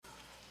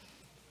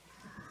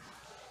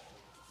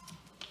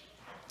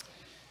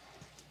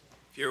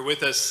you were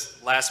with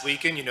us last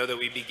weekend, you know that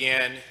we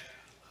began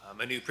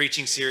a new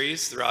preaching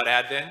series throughout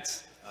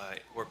Advent.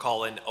 We're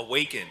calling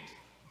Awakened.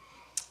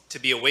 To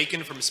be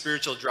awakened from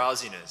spiritual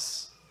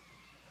drowsiness.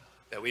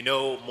 That we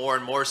know more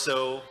and more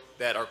so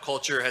that our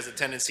culture has a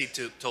tendency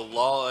to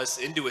lull us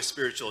into a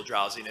spiritual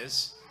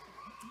drowsiness.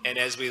 And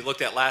as we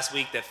looked at last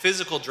week, that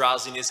physical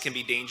drowsiness can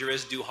be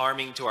dangerous, do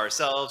harming to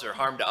ourselves or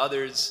harm to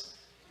others.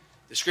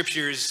 The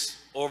scriptures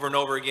over and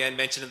over again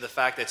mention the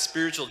fact that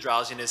spiritual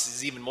drowsiness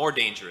is even more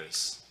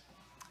dangerous.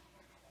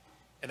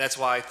 And that's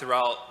why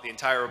throughout the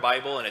entire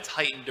Bible, and it's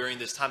heightened during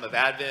this time of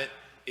Advent,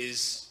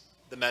 is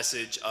the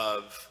message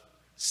of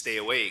stay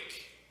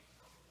awake,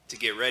 to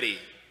get ready,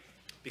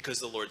 because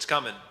the Lord's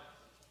coming.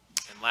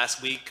 And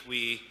last week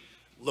we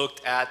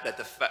looked at that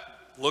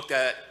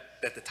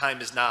the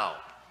time is now.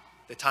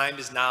 The time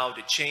is now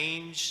to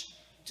change,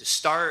 to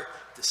start,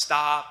 to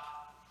stop,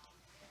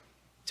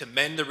 to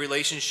mend the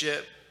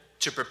relationship,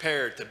 to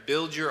prepare, to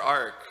build your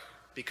ark,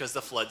 because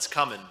the flood's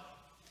coming.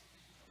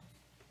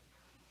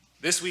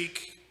 This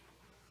week,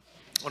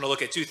 I want to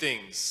look at two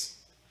things: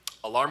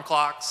 alarm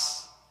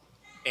clocks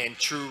and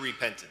true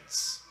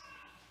repentance.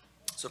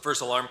 So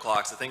first, alarm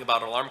clocks. The thing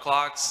about alarm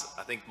clocks,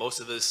 I think most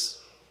of us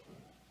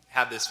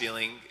have this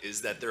feeling,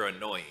 is that they're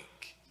annoying.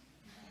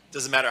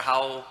 Doesn't matter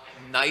how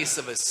nice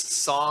of a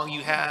song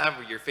you have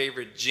or your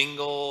favorite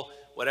jingle,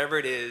 whatever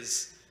it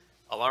is,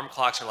 alarm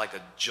clocks are like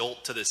a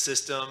jolt to the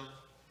system,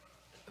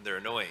 and they're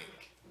annoying.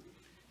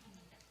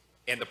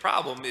 And the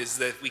problem is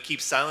that if we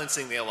keep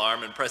silencing the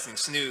alarm and pressing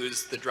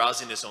snooze, the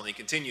drowsiness only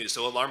continues.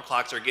 So alarm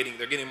clocks they're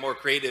getting more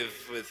creative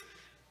with,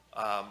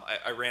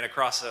 I ran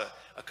across a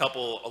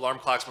couple alarm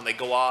clocks. When they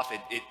go off,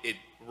 it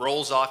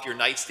rolls off your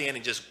nightstand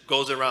and just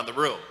goes around the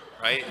room,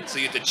 right? And so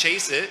you have to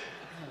chase it,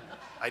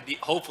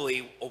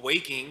 hopefully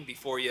awaking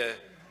before you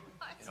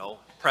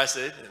press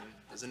it. And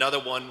there's another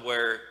one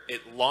where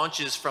it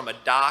launches from a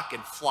dock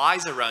and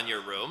flies around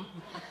your room.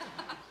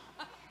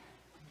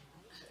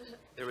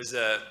 There was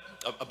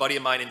a buddy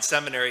of mine in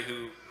seminary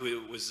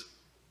who was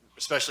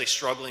especially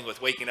struggling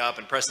with waking up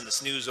and pressing the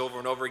snooze over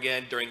and over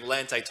again. During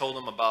Lent, I told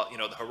him about,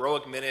 the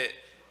heroic minute.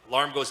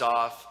 Alarm goes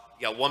off,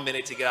 you got 1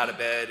 minute to get out of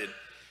bed, and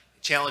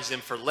challenged him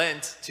for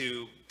Lent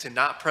to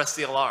not press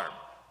the alarm.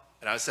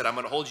 And I said, I'm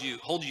going to hold you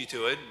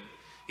to it. And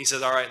he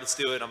says, all right, let's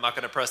do it. I'm not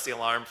going to press the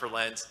alarm for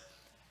Lent,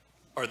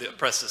 or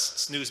press the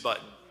snooze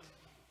button.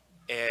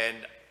 And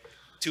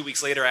 2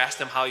 weeks later, I asked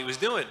him how he was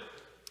doing,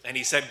 and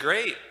he said,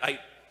 great. I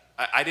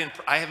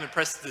haven't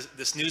pressed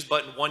the snooze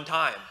button one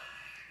time.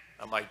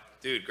 I'm like,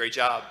 dude, great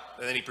job.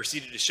 And then he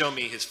proceeded to show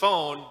me his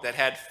phone that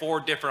had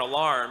 4 different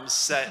alarms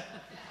set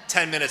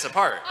 10 minutes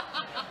apart.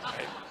 Right?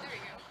 There you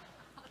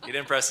go. He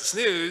didn't press the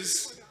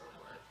snooze.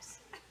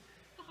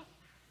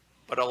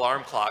 But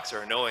alarm clocks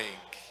are annoying.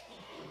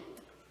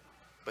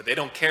 But they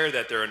don't care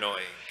that they're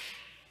annoying,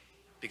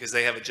 because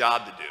they have a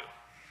job to do.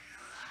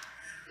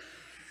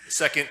 The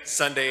second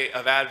Sunday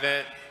of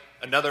Advent,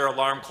 another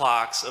alarm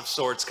clock of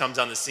sorts comes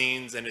on the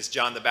scenes, and it's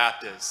John the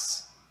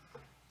Baptist.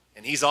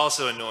 And he's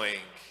also annoying.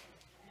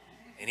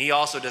 And he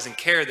also doesn't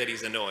care that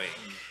he's annoying,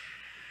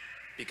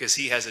 because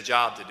he has a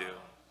job to do.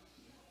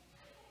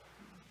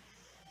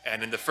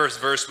 And in the first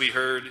verse we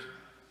heard, it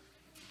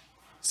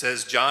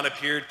says, John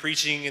appeared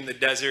preaching in the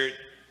desert,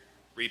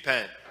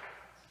 repent.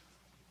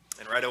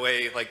 And right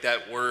away, like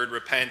that word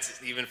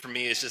repent, even for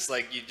me, it's just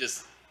like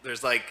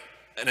there's like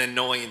an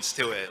annoyance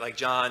to it. Like,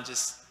 John,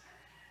 just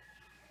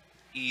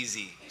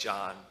easy,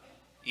 John,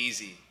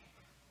 easy.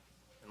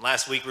 And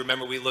last week,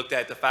 remember, we looked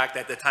at the fact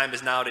that the time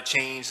is now to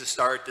change, to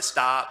start, to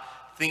stop.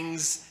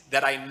 Things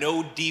that I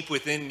know deep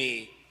within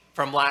me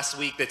from last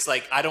week that's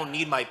like, I don't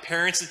need my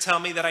parents to tell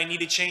me that I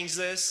need to change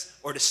this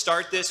or to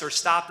start this or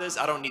stop this.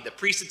 I don't need the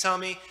priest to tell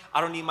me.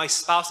 I don't need my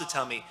spouse to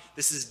tell me.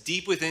 This is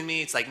deep within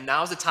me. It's like,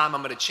 now's the time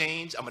I'm going to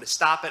change. I'm going to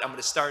stop it. I'm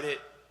going to start it.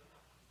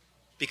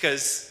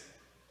 Because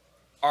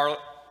our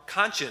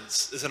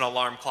conscience is an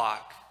alarm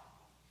clock.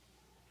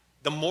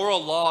 The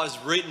moral law is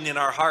written in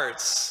our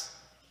hearts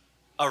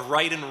of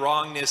right and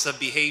wrongness of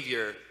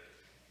behavior,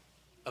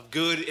 of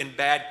good and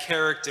bad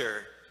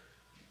character.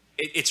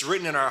 It's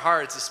written in our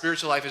hearts. The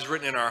spiritual life is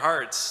written in our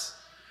hearts.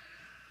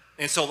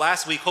 And so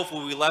last week,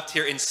 hopefully we left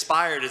here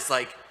inspired. It's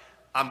like,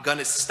 I'm going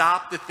to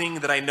stop the thing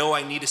that I know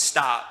I need to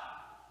stop.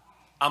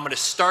 I'm going to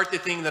start the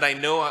thing that I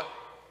know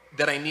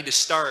that I need to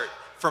start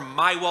for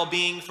my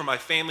well-being, for my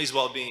family's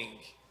well-being,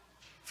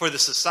 for the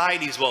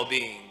society's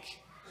well-being,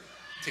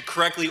 to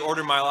correctly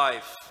order my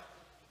life.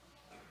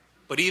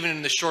 But even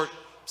in the short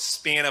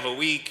span of a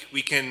week,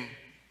 we can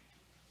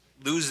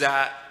lose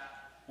that.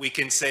 We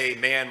can say,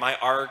 man, my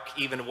ark,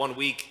 even 1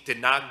 week, did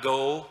not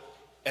go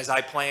as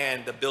I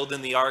planned. The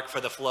building the ark for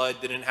the flood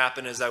didn't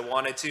happen as I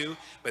wanted to.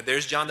 But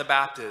there's John the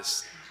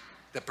Baptist,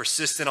 the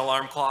persistent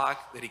alarm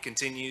clock that he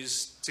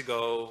continues to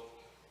go,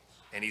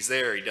 and he's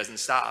there. He doesn't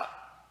stop.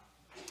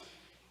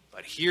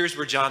 But here's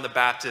where John the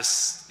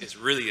Baptist is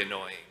really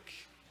annoying.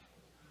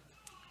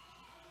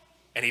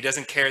 And he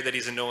doesn't care that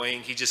he's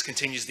annoying. He just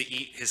continues to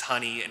eat his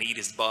honey and eat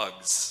his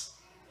bugs.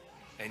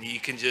 And you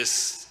can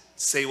just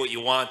say what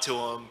you want to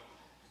him.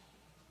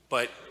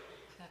 But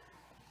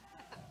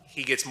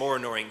he gets more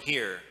annoying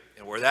here.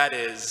 And where that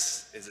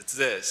is it's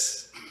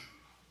this.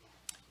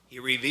 He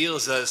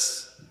reveals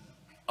us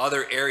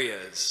other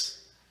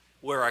areas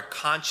where our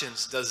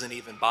conscience doesn't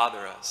even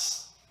bother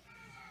us.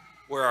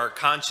 Where our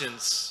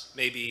conscience,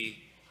 maybe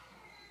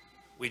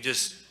we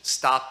just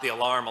stopped the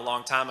alarm a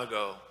long time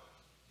ago.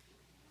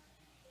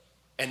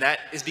 And that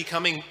is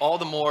becoming all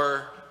the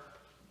more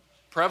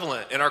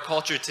prevalent in our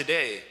culture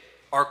today.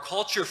 Our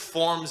culture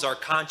forms our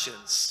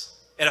conscience.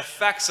 It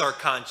affects our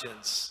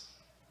conscience.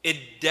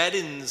 It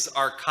deadens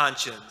our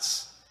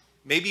conscience.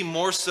 Maybe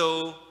more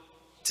so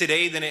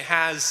today than it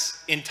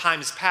has in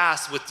times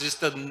past, with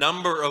just the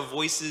number of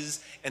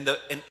voices and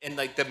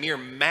like the mere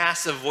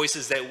mass of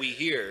voices that we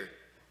hear.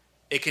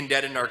 It can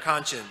deaden our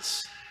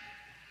conscience.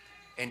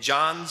 And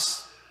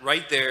John's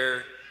right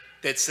there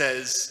that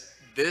says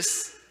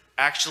this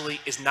actually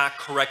is not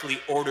correctly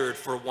ordered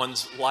for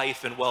one's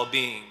life and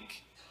well-being.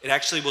 It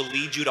actually will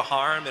lead you to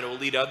harm, and it will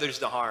lead others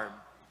to harm.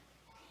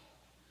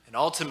 And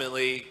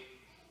ultimately,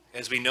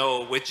 as we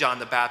know with John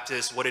the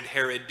Baptist, what did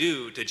Herod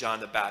do to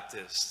John the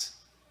Baptist?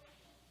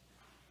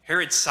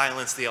 Herod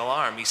silenced the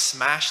alarm. He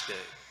smashed it.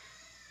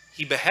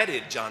 He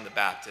beheaded John the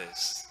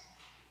Baptist.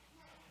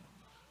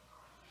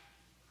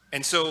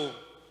 And so,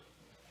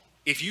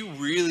 if you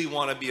really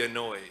want to be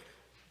annoyed,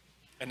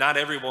 and not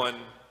everyone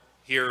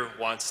here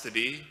wants to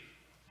be,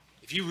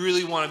 if you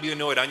really want to be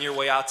annoyed on your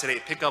way out today,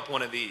 pick up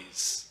one of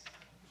these.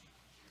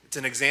 It's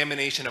an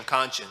examination of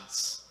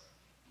conscience.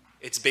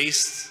 It's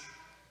based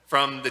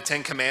from the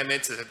Ten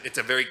Commandments. It's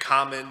a very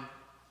common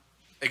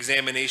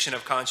examination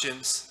of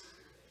conscience.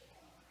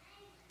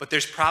 But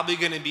there's probably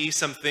going to be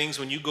some things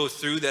when you go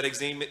through that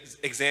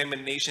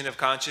examination of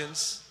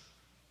conscience,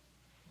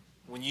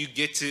 when you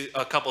get to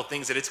a couple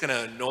things, that it's going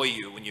to annoy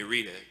you when you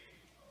read it.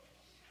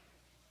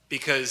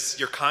 Because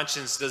your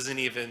conscience doesn't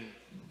even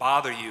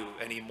bother you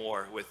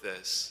anymore with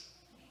this.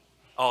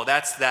 Oh,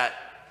 that's that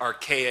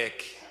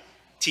archaic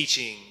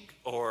teaching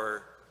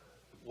or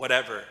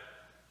whatever,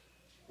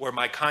 where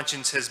my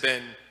conscience has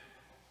been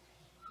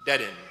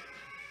deadened.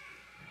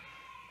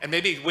 And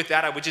maybe with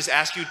that, I would just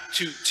ask you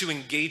to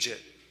engage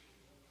it.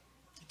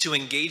 To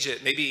engage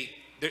it. Maybe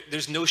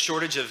there's no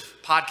shortage of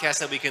podcasts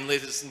that we can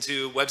listen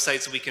to,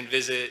 websites that we can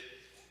visit,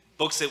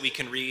 books that we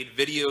can read,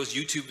 videos,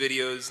 YouTube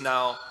videos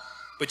now,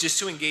 but just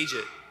to engage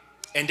it.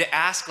 And to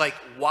ask, like,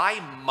 why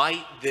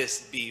might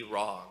this be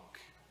wrong?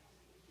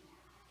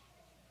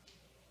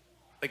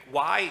 Like,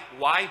 why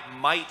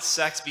might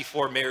sex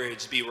before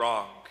marriage be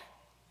wrong?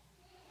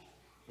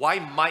 Why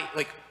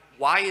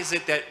is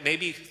it that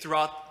maybe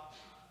throughout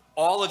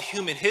all of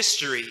human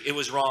history it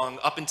was wrong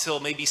up until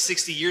maybe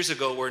 60 years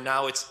ago, where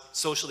now it's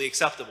socially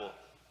acceptable?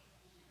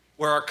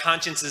 Where our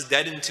conscience is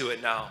deadened to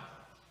it now,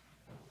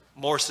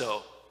 more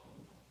so.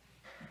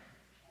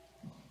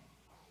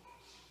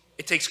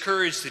 It takes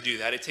courage to do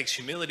that. It takes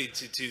humility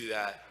to do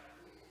that.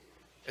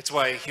 That's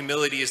why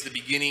humility is the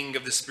beginning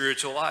of the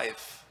spiritual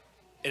life.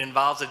 It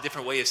involves a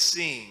different way of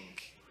seeing.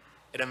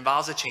 It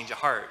involves a change of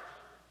heart,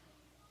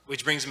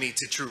 which brings me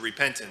to true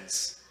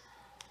repentance.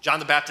 John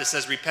the Baptist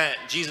says repent.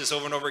 Jesus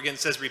over and over again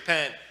says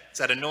repent. It's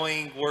that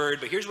annoying word,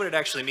 but here's what it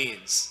actually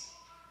means.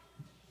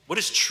 What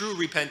is true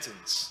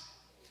repentance?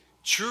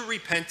 True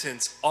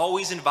repentance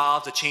always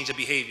involves a change of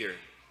behavior.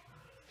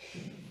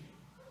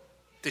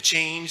 To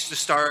change, to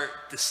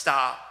start, to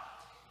stop.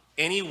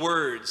 Any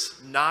words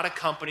not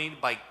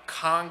accompanied by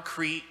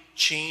concrete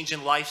change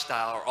in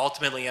lifestyle are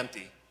ultimately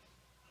empty.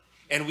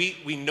 And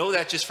we know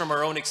that just from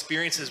our own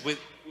experiences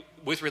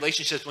with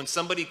relationships. When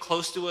somebody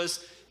close to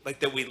us, like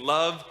that we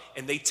love,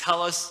 and they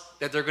tell us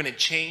that they're going to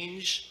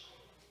change,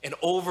 and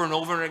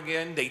over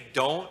again they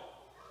don't,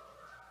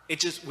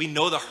 we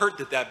know the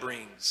hurt that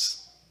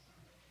brings.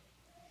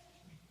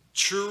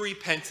 True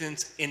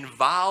repentance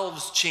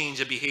involves change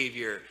of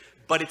behavior,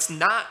 but that's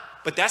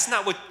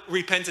not what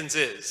repentance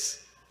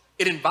is.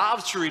 It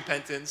involves true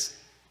repentance.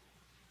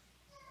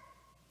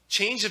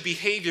 Change of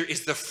behavior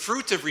is the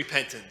fruit of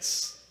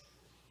repentance.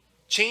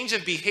 Change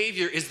of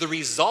behavior is the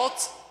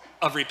result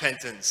of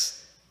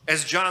repentance.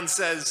 As John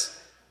says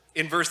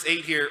in verse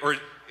 8 here, or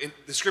in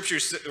the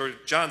scriptures, or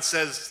John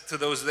says to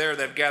those there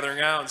that are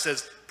gathering out, and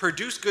says,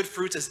 produce good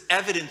fruits as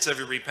evidence of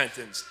your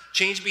repentance.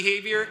 Change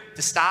behavior,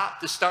 to stop,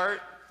 to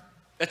start,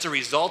 that's a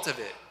result of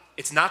it.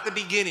 It's not the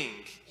beginning.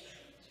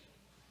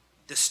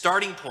 The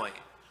starting point.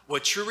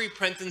 What true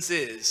repentance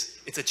is,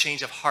 it's a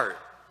change of heart.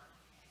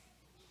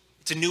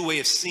 It's a new way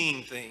of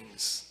seeing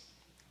things.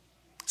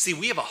 See,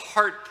 we have a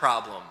heart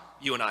problem,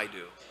 you and I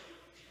do.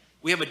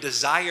 We have a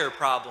desire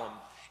problem,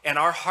 and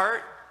our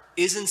heart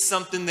isn't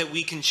something that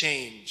we can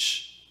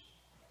change.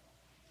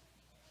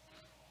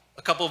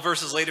 A couple of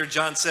verses later,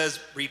 John says,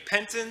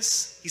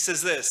 repentance, he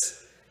says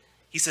this.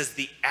 He says,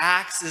 the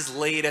axe is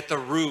laid at the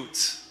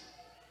root.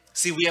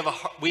 See, we have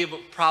a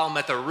problem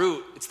at the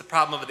root. It's the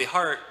problem of the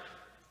heart.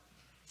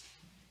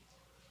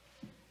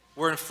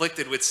 We're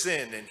inflicted with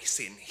sin, and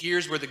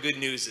here's where the good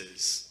news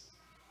is.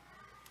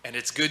 And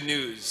it's good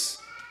news.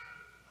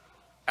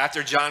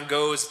 After John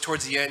goes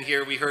towards the end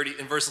here, we heard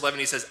in verse 11,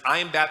 he says, I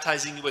am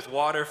baptizing you with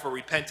water for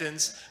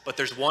repentance, but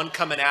there's one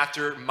coming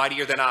after,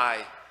 mightier than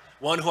I,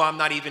 one who I'm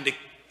not even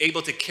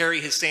able to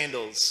carry his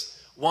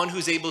sandals, one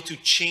who's able to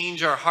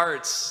change our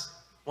hearts,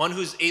 one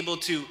who's able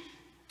to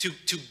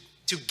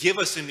give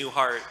us a new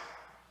heart.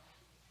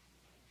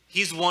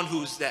 He's one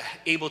who's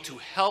able to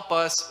help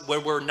us where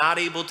we're not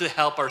able to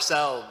help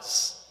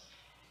ourselves.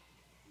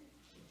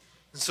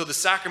 And so the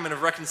sacrament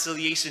of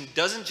reconciliation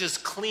doesn't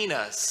just clean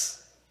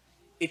us,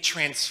 it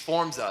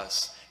transforms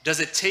us. Does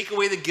it take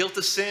away the guilt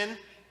of sin?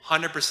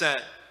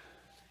 100%.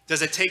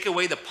 Does it take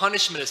away the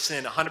punishment of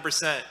sin?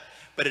 100%.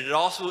 But it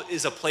also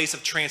is a place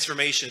of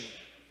transformation.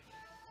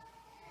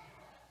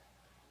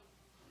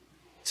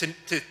 To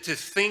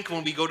think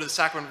when we go to the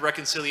sacrament of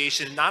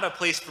reconciliation, not a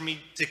place for me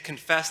to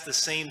confess the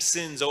same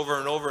sins over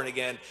and over and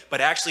again,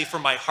 but actually for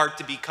my heart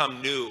to become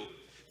new,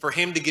 for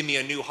him to give me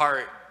a new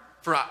heart,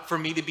 for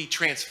me to be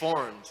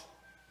transformed.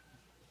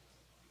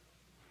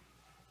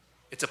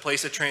 It's a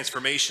place of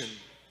transformation.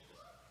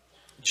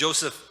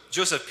 Joseph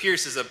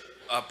Pierce is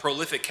a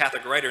prolific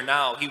Catholic writer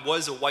now. He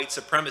was a white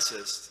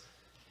supremacist.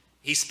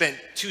 He spent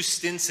 2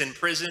 stints in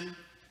prison,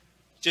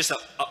 just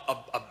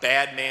a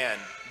bad man,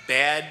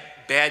 bad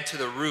to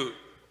the root.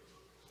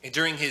 And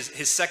during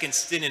his second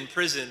stint in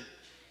prison,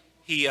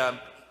 he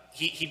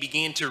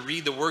began to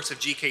read the works of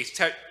G.K.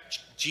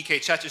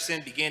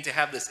 Chesterton, began to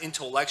have this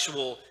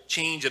intellectual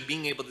change of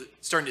being able to,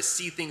 starting to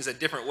see things a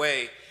different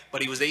way,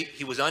 but he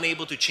was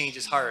unable to change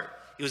his heart.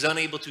 He was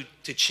unable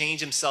to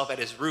change himself at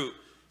his root.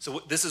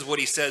 So this is what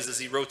he says as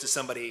he wrote to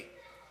somebody.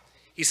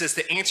 He says,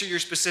 to answer your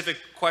specific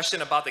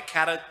question about the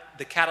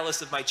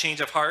catalyst of my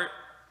change of heart,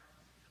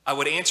 I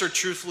would answer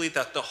truthfully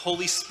that the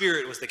Holy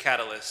Spirit was the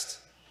catalyst.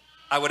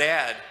 I would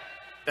add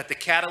that the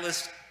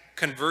catalyst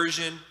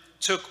conversion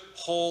took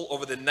hold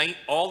over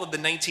all of the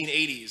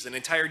 1980s, an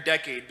entire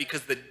decade,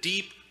 because the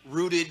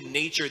deep-rooted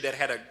nature that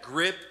had a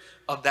grip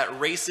of that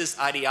racist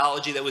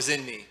ideology that was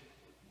in me.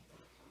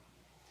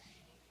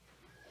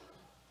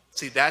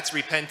 See, that's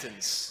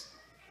repentance.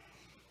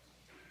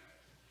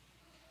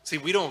 See,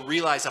 we don't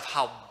realize of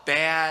how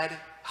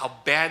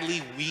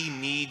badly we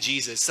need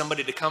Jesus,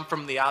 somebody to come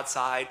from the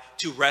outside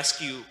to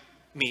rescue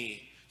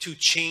me, to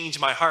change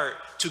my heart,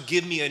 to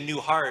give me a new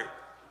heart.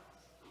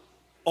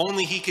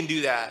 Only he can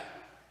do that.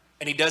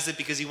 And he does it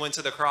because he went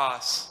to the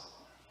cross.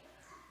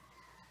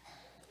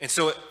 And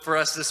so for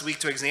us this week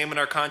to examine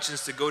our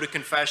conscience, to go to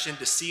confession,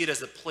 to see it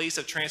as a place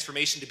of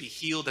transformation, to be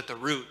healed at the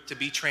root, to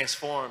be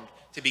transformed,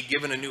 to be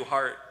given a new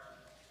heart.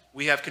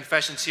 We have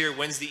confessions here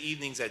Wednesday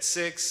evenings at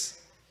 6.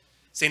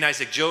 St.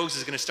 Isaac Jogues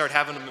is going to start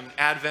having them in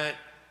Advent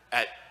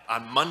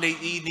on Monday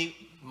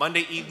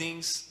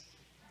evenings.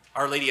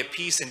 Our Lady of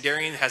Peace in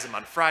Darien has them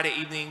on Friday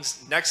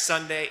evenings. Next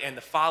Sunday and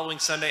the following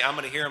Sunday, I'm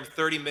going to hear them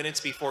 30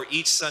 minutes before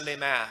each Sunday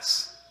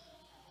Mass.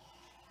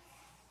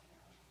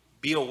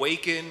 Be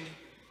awakened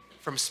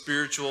from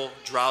spiritual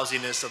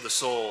drowsiness of the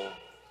soul.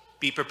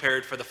 Be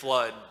prepared for the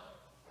flood.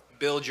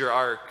 Build your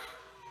ark.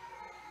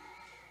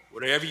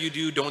 Whatever you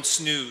do, don't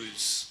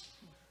snooze,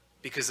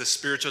 because the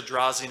spiritual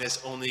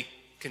drowsiness only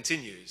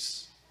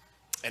continues.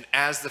 And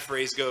as the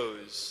phrase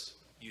goes,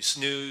 you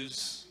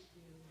snooze,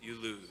 you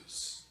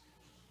lose.